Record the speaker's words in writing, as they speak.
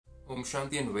Om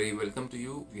Shanti and very welcome to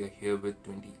you. We are here with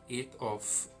 28th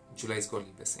of July's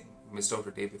Godly Blessing. Missed out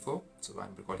the day before, so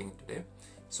I'm recording it today.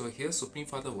 So here Supreme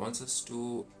Father wants us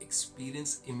to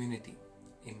experience immunity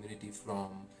from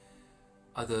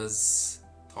others'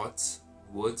 thoughts,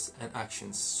 words and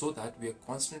actions, so that we are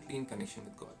constantly in connection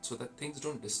with God, so that things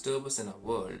don't disturb us in our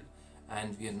world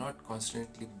and we are not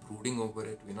constantly brooding over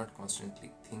it, we're not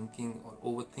constantly thinking or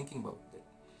overthinking about it.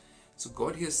 So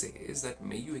God here says that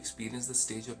may you experience the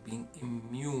stage of being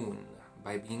immune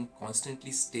by being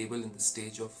constantly stable in the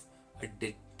stage of a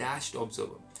detached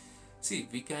observer. See,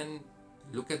 we can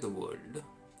look at the world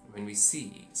when we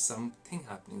see something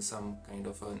happening, some kind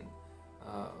of a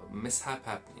mishap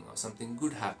happening or something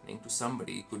good happening to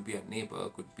somebody. It could be a neighbor,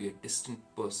 could be a distant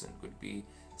person, could be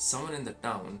someone in the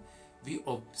town. We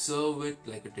observe it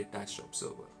like a detached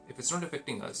observer. If it's not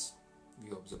affecting us, we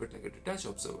observe it like a detached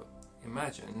observer.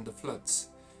 Imagine the floods.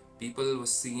 People were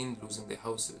seen losing their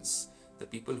houses. The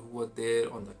people who were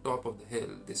there on the top of the hill,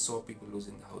 they saw people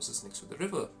losing the houses next to the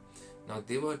river. Now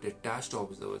they were detached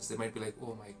observers. They might be like,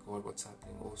 oh my God, what's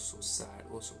happening? Oh, so sad,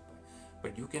 oh so bad.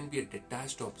 But you can be a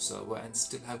detached observer and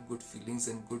still have good feelings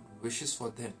and good wishes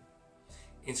for them.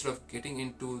 Instead of getting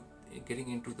into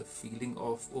the feeling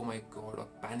of, oh my God, or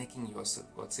panicking yourself.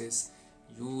 God says,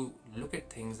 you look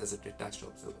at things as a detached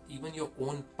observer. Even your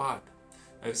own part.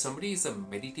 If somebody is a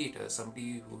meditator,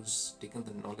 somebody who's taken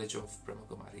the knowledge of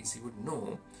brahmakumaris, he would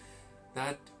know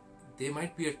that there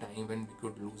might be a time when we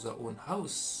could lose our own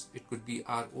house. It could be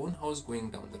our own house going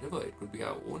down the river. It could be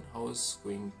our own house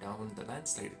going down the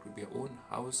landslide. It could be our own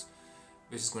house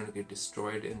which is going to get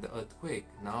destroyed in the earthquake.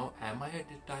 Now, am I a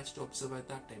detached observer at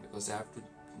that time? Because I have to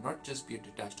not just be a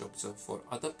detached observer for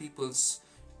other people's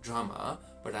drama,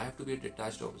 but I have to be a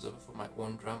detached observer for my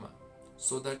own drama,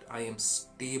 so that I am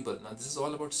stable. Now this is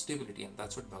all about stability, and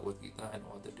that's what Bhagavad Gita and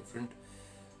all the different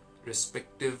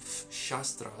respective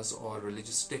shastras or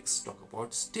religious texts talk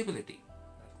about stability.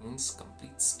 That means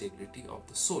complete stability of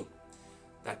the soul.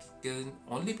 That can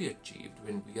only be achieved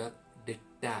when we are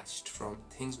detached from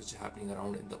things which are happening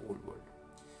around in the old world.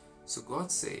 So God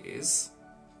says,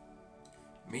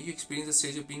 may you experience the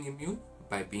stage of being immune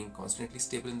by being constantly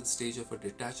stable in the stage of a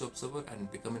detached observer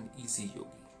and become an easy yogi.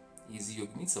 Easy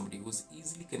yogi means somebody who is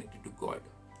easily connected to God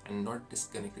and not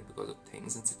disconnected because of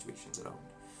things and situations around.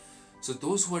 So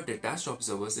those who are detached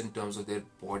observers in terms of their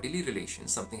bodily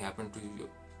relations, something happens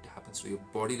to your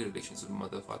bodily relations with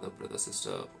mother, father, brother,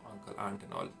 sister, uncle, aunt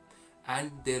and all,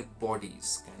 and their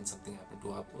bodies. Can something happen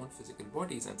to our own physical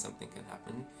bodies, and something can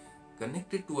happen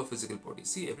connected to a physical body.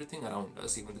 See, everything around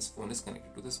us, even this phone is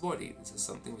connected to this body. This is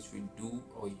something which we do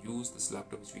or use, this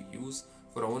laptop which we use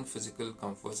for our own physical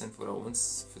comforts and for our own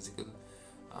physical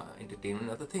entertainment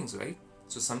and other things, right?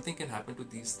 So something can happen to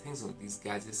these things, or these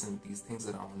gadgets and these things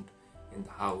around in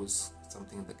the house.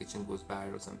 Something in the kitchen goes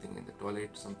bad, or something in the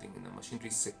toilet, something in the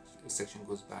machinery section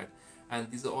goes bad, and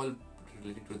these are all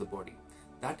related to the body.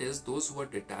 That is, those who are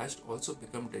detached also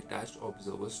become detached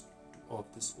observers of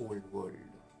this old world.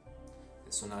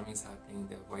 The tsunamis happening,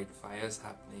 there are wildfires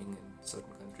happening in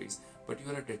certain countries, but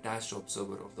you are a detached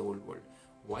observer of the old world,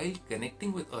 while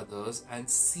connecting with others and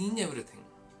seeing everything.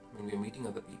 When we are meeting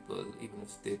other people, even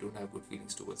if they don't have good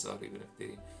feelings towards us, or even if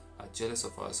they are jealous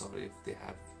of us, or if they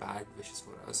have bad wishes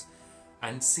for us,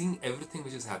 and seeing everything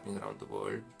which is happening around the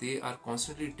world, they are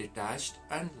constantly detached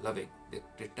and loving. They're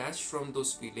detached from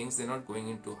those feelings. They're not going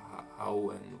into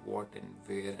how and what and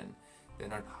where, and they're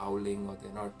not howling, or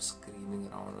they're not screaming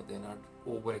around, or they're not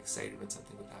overexcited when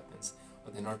something good happens,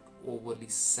 or they're not overly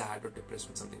sad or depressed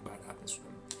when something bad happens to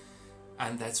them.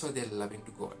 And that's why they're loving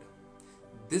to God.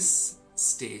 This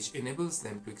stage enables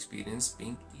them to experience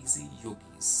being easy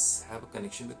yogis, have a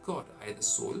connection with God. I, the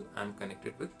soul, am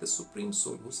connected with the Supreme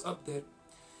Soul who's up there.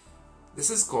 This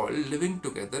is called living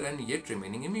together and yet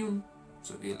remaining immune.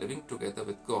 So we are living together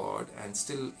with God and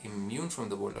still immune from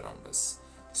the world around us.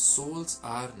 Souls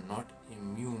are not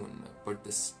immune, but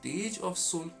the stage of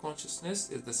soul consciousness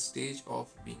is the stage of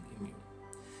being immune.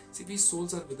 See, we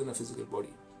souls are within a physical body.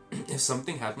 If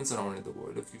something happens around in the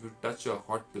world, if you touch a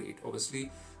hot plate,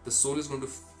 obviously the soul is going to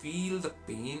feel the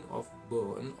pain of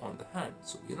burn on the hand.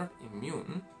 So we are not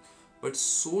immune, but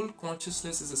soul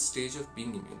consciousness is a stage of being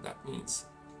immune. That means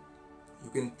you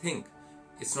can think,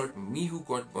 it's not me who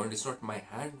got burned, it's not my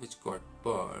hand which got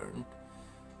burned,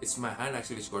 it's my hand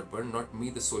actually which got burned, not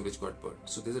me, the soul, which got burned.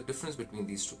 So there's a difference between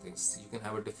these two things. You can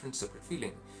have a different separate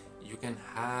feeling. You can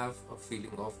have a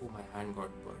feeling of, oh, my hand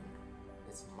got burned.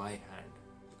 It's my hand,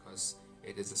 because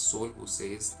it is the soul who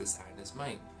says this hand is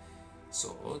mine.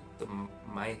 So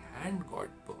my hand got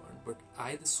burned, but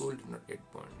I, the soul, did not get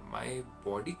burned. My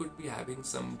body could be having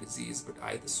some disease, but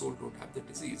I, the soul, don't have the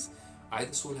disease. I,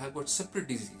 the soul, have got separate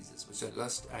diseases, which are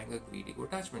lust, anger, greed, ego,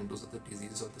 attachment. Those are the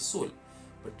diseases of the soul.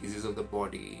 But diseases of the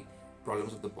body,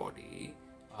 problems of the body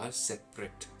are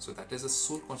separate. So that is a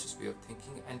soul conscious way of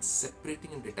thinking, and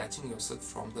separating and detaching yourself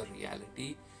from the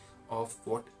reality of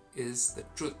what is the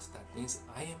truth. That means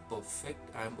I am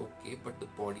perfect, I am okay, but the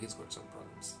body has got some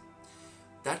problems.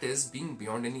 That is being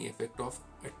beyond any effect of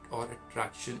or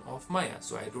attraction of Maya.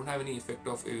 So I don't have any effect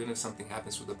of, even if something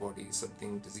happens to the body,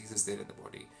 something, disease is there in the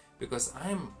body, because I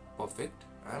am perfect,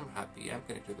 I am happy, I am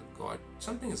connected with God.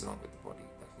 Something is wrong with the body.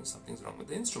 That means something is wrong with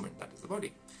the instrument, that is the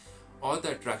body. Or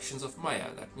the attractions of Maya,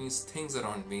 that means things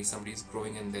around me, somebody is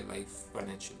growing in their life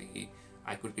financially,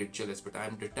 I could get jealous, but I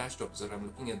am detached observer, I'm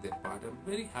looking at their part, I'm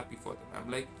very happy for them. I'm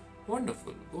like,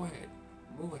 wonderful, go ahead,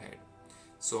 move ahead.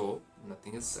 So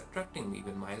nothing is attracting me,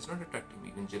 even Maya is not attracting me,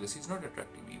 even jealousy is not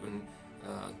attracting me, even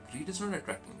greed is not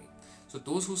attracting me. So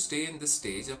those who stay in this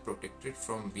stage are protected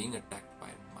from being attacked by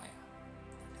Maya.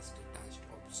 That is detached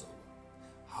observer.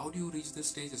 How do you reach this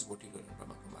stage is what you learn in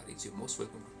Brahmakumaris. You're most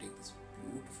welcome to take this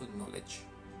beautiful knowledge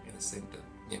in a center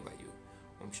nearby you.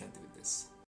 Om Shanti with this.